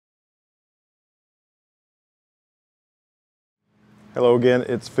Hello again,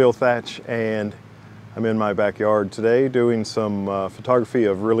 it's Phil Thatch and I'm in my backyard today doing some photography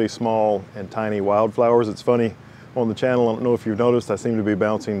of really small and tiny wildflowers. It's funny, on the channel, I don't know if you've noticed, I seem to be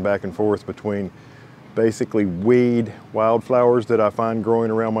bouncing back and forth between basically weed wildflowers that I find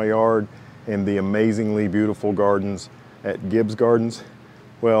growing around my yard and the amazingly beautiful gardens at Gibbs Gardens.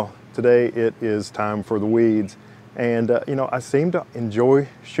 Well, today it is time for the weeds. And you know, I seem to enjoy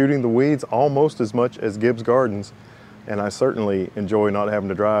shooting the weeds almost as much as Gibbs Gardens. And I certainly enjoy not having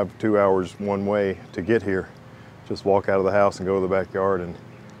to drive 2 hours one way to get here. Just walk out of the house and go to the backyard and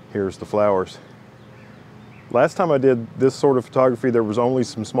here's the flowers. Last time I did this sort of photography, there was only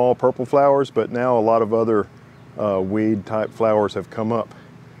some small purple flowers, but now a lot of other weed type flowers have come up.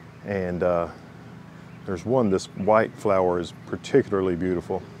 And there's one, this white flower is particularly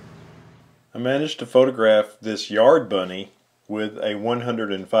beautiful. I managed to photograph this yard bunny with a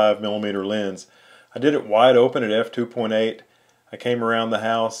 105mm lens. I did it wide open at f2.8. I came around the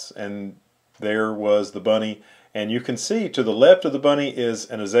house and there was the bunny. And you can see to the left of the bunny is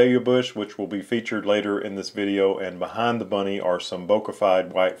an azalea bush, which will be featured later in this video. And behind the bunny are some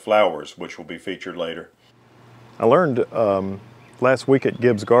bokeh-fied white flowers, which will be featured later. I learned last week at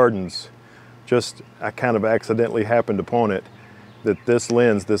Gibbs Gardens, I kind of accidentally happened upon it, that this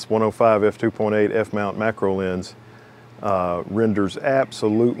lens, this 105 f2.8 f-mount macro lens, renders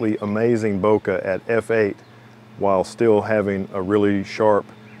absolutely amazing bokeh at f8 while still having a really sharp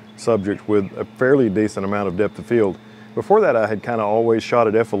subject with a fairly decent amount of depth of field. Before that I had kind of always shot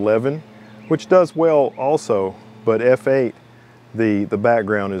at f11, which does well also, but f8 the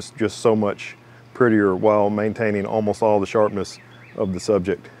background is just so much prettier while maintaining almost all the sharpness of the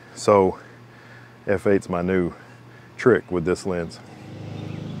subject. So f8's my new trick with this lens.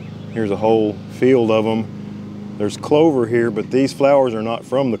 Here's a whole field of them. There's clover here, but these flowers are not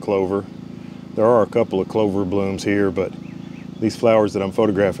from the clover. There are a couple of clover blooms here, but these flowers that I'm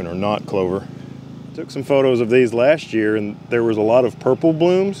photographing are not clover. I took some photos of these last year and there was a lot of purple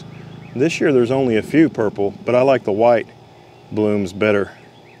blooms. This year there's only a few purple, but I like the white blooms better.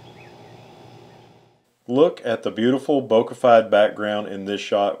 Look at the beautiful bokeh-fied background in this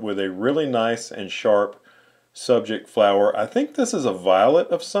shot with a really nice and sharp subject flower. I think this is a violet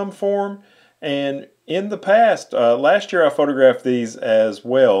of some form. And in the past, last year I photographed these as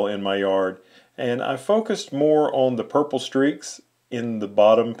well in my yard, and I focused more on the purple streaks in the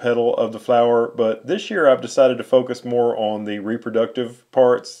bottom petal of the flower, but this year I've decided to focus more on the reproductive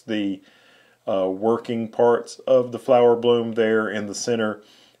parts, the working parts of the flower bloom there in the center,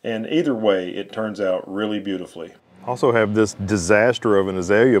 and either way it turns out really beautifully. I also have this disaster of an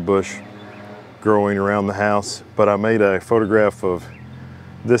azalea bush growing around the house, but I made a photograph of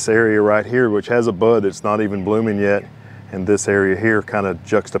this area right here, which has a bud that's not even blooming yet, and this area here kind of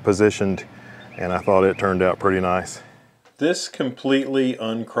juxtapositioned, and I thought it turned out pretty nice. This completely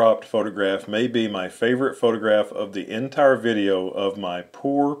uncropped photograph may be my favorite photograph of the entire video of my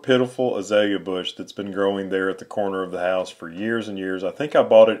poor, pitiful azalea bush that's been growing there at the corner of the house for years and years. I think I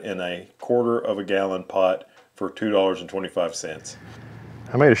bought it in a 1/4 gallon pot for $2.25.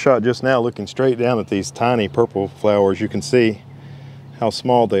 I made a shot just now looking straight down at these tiny purple flowers. You can see how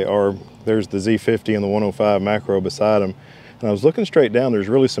small they are. There's the Z50 and the 105 macro beside them. And I was looking straight down, there's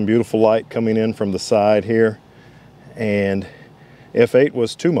really some beautiful light coming in from the side here. And f8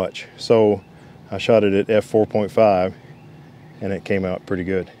 was too much. So I shot it at f4.5 and it came out pretty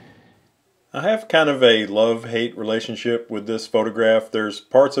good. I have kind of a love-hate relationship with this photograph. There's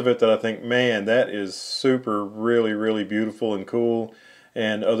parts of it that I think, man, that is super, really beautiful and cool.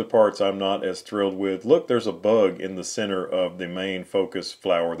 And other parts I'm not as thrilled with. Look, there's a bug in the center of the main focus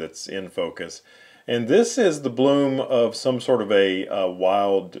flower that's in focus. And this is the bloom of some sort of a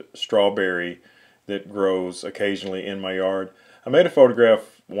wild strawberry that grows occasionally in my yard. I made a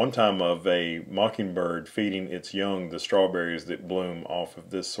photograph one time of a mockingbird feeding its young the strawberries that bloom off of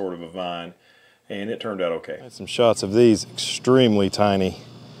this sort of a vine, and it turned out okay. I had some shots of these extremely tiny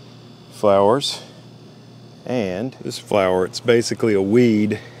flowers. And this flower, it's basically a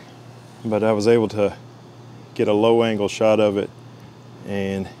weed, but I was able to get a low angle shot of it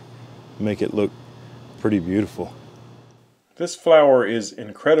and make it look pretty beautiful. This flower is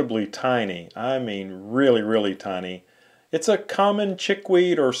incredibly tiny. I mean really tiny. It's a common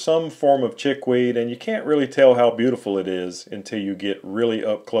chickweed or some form of chickweed, and you can't really tell how beautiful it is until you get really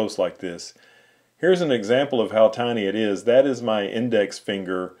up close like this. Here's an example of how tiny it is. That is my index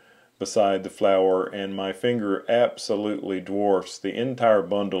finger beside the flower, and my finger absolutely dwarfs the entire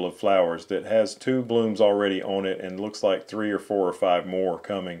bundle of flowers that has 2 blooms already on it and looks like 3 or 4 or 5 more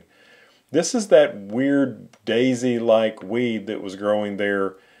coming. This is that weird daisy-like weed that was growing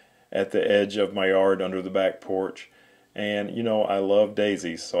there at the edge of my yard under the back porch. And you know, I love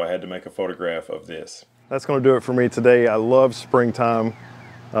daisies, so I had to make a photograph of this. That's going to do it for me today. I love springtime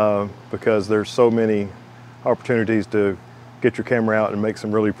because there's so many opportunities to get your camera out and make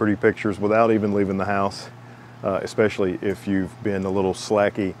some really pretty pictures without even leaving the house, especially if you've been a little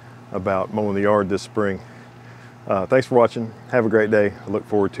slacky about mowing the yard this spring. Thanks for watching. Have a great day. I look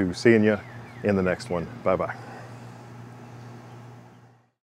forward to seeing you in the next one. Bye-bye.